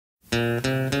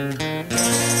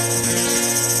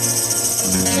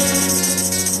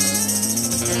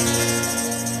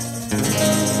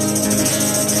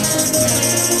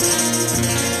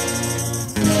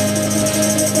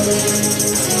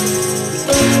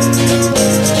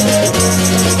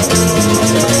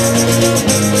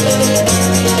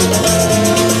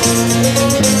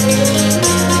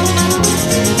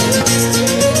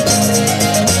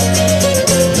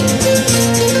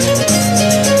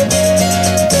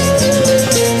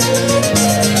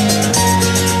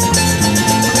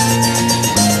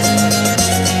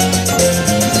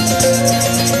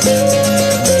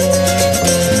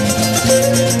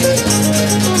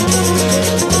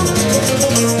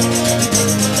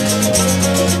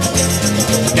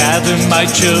Gather my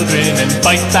children and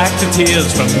fight back the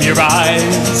tears from your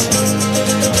eyes.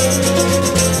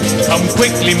 Come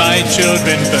quickly, my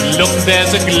children, for look,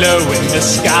 there's a glow in the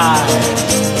sky.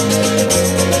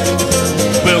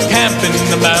 We'll camp in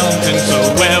the mountains, so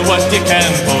wear what you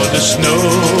can for the snow.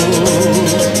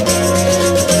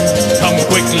 Come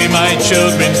quickly, my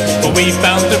children, for we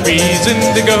found a reason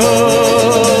to go.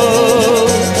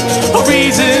 A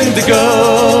reason to go.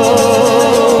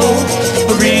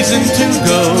 A reason to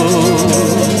go.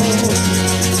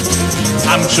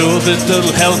 I'm sure that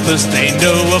they'll help us, they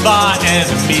know of our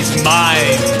enemy's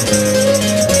mind.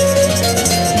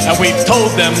 And we've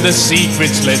told them the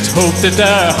secrets, let's hope that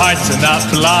their hearts are not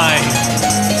blind.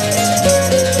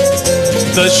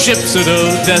 The ships at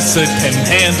Odessa can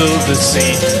handle the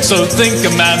sea, so think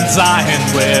of Mount Zion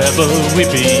wherever we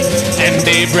be. And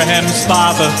Abraham's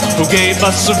father, who gave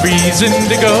us a reason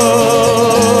to go.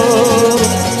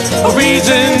 A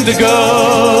reason to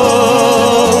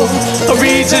go, a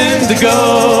reason to go,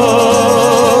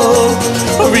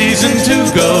 a reason to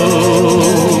go.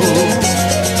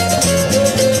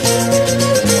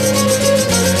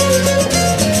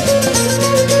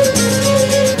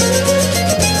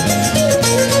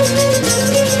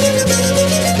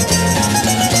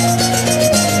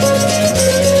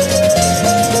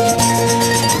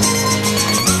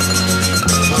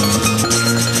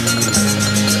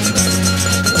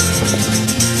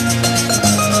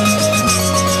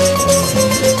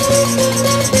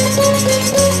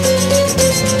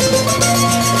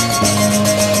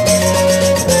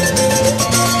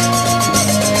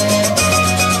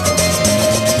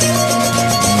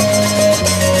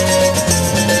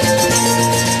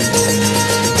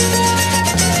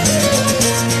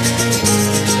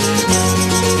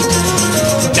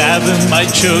 Gather my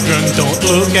children, don't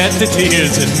look at the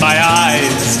tears in my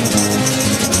eyes.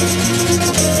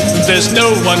 There's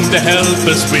no one to help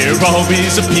us, we're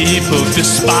always a people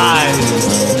despised.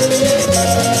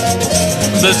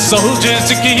 The soldiers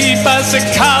who keep us are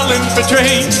calling for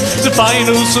trains. The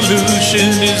final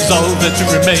solution is all that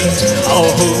remains.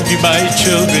 I'll hold you, my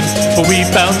children, for we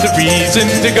found a reason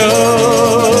to go.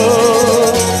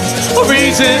 A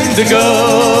reason to go.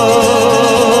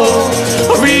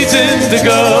 A reason to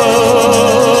go.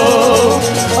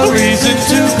 A reason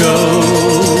to go.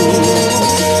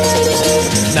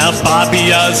 Now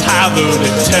Babia's hallowed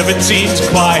and Terracene's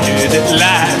quiet at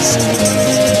last.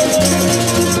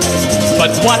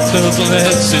 But what those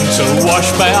lessons are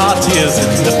washed by our tears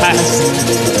in the past.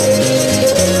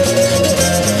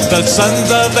 The sons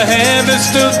of the hammer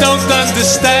still don't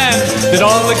understand that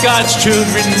all of God's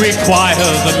children require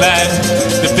the land.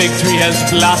 The victory has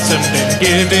blossomed and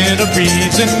given a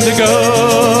reason to go.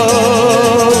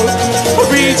 A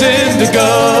reason to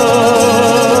go.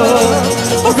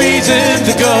 A reason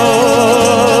to go.